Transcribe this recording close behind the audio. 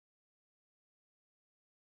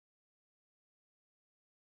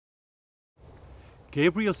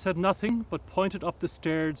Gabriel said nothing, but pointed up the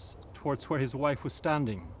stairs towards where his wife was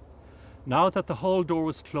standing. Now that the hall door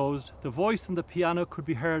was closed, the voice on the piano could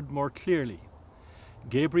be heard more clearly.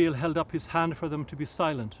 Gabriel held up his hand for them to be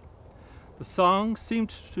silent. The song seemed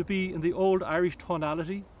to be in the old Irish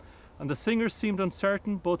tonality, and the singer seemed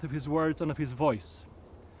uncertain both of his words and of his voice.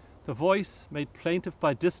 The voice, made plaintive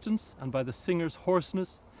by distance and by the singer's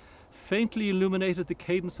hoarseness, faintly illuminated the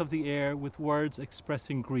cadence of the air with words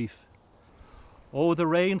expressing grief. Oh, the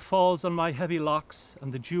rain falls on my heavy locks,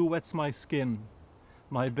 and the dew wets my skin.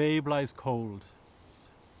 My babe lies cold.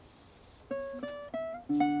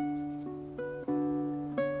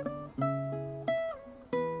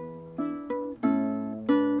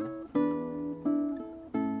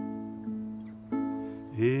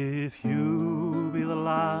 If you be the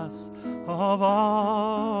lass of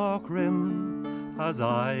Aughrim, as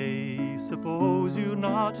I suppose you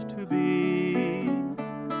not to be,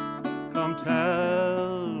 come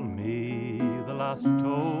tell me the last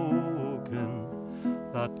token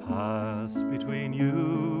that passed between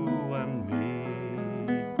you and me.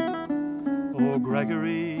 Oh,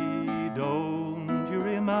 Gregory, don't you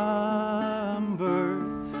remember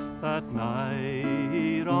that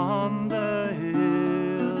night on the hill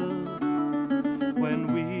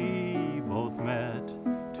when we both met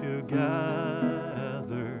together,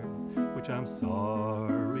 which I'm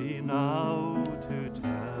sorry now to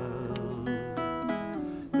tell.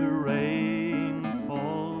 The rain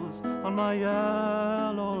falls on my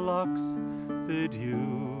yellow locks, the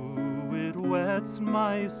dew, it wets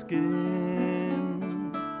my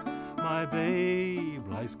skin. My babe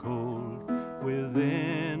lies cold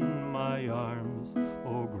within my arms.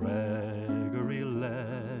 Oh, Gregory,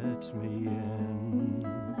 let me in.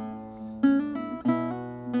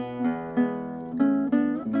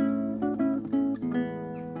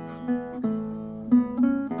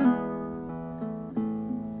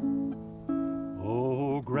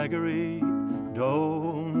 Oh, Gregory,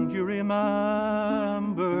 don't you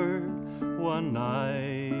remember one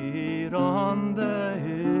night on the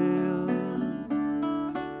hill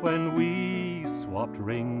when we swapped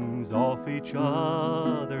rings off each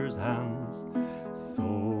other's hands,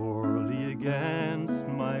 sorely against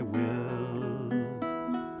my will?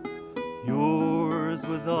 Yours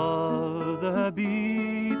was of the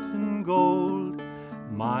beaten gold,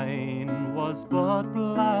 mine was but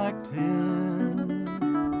black tin.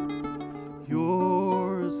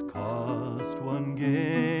 Yours cost 1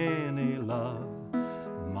 guinea, love,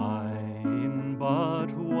 mine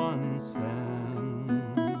but 1 cent.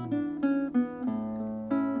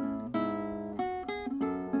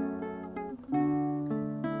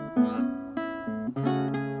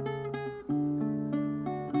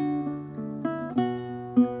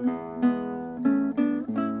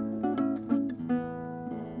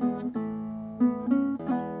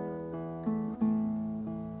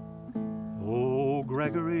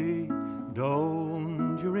 Gregory,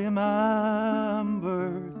 don't you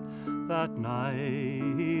remember that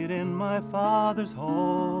night in my father's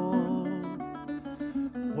hall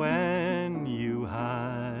when you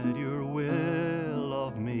had your will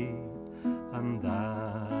of me, and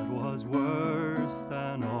that was worse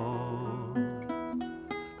than all?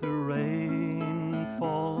 The rain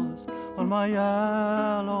falls on my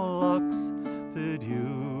yellow locks, the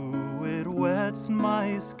dew, it wets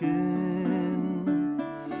my skin.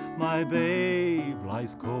 My babe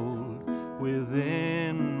lies cold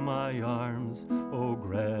within my arms. Oh,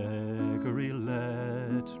 Gregory,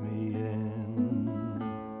 let me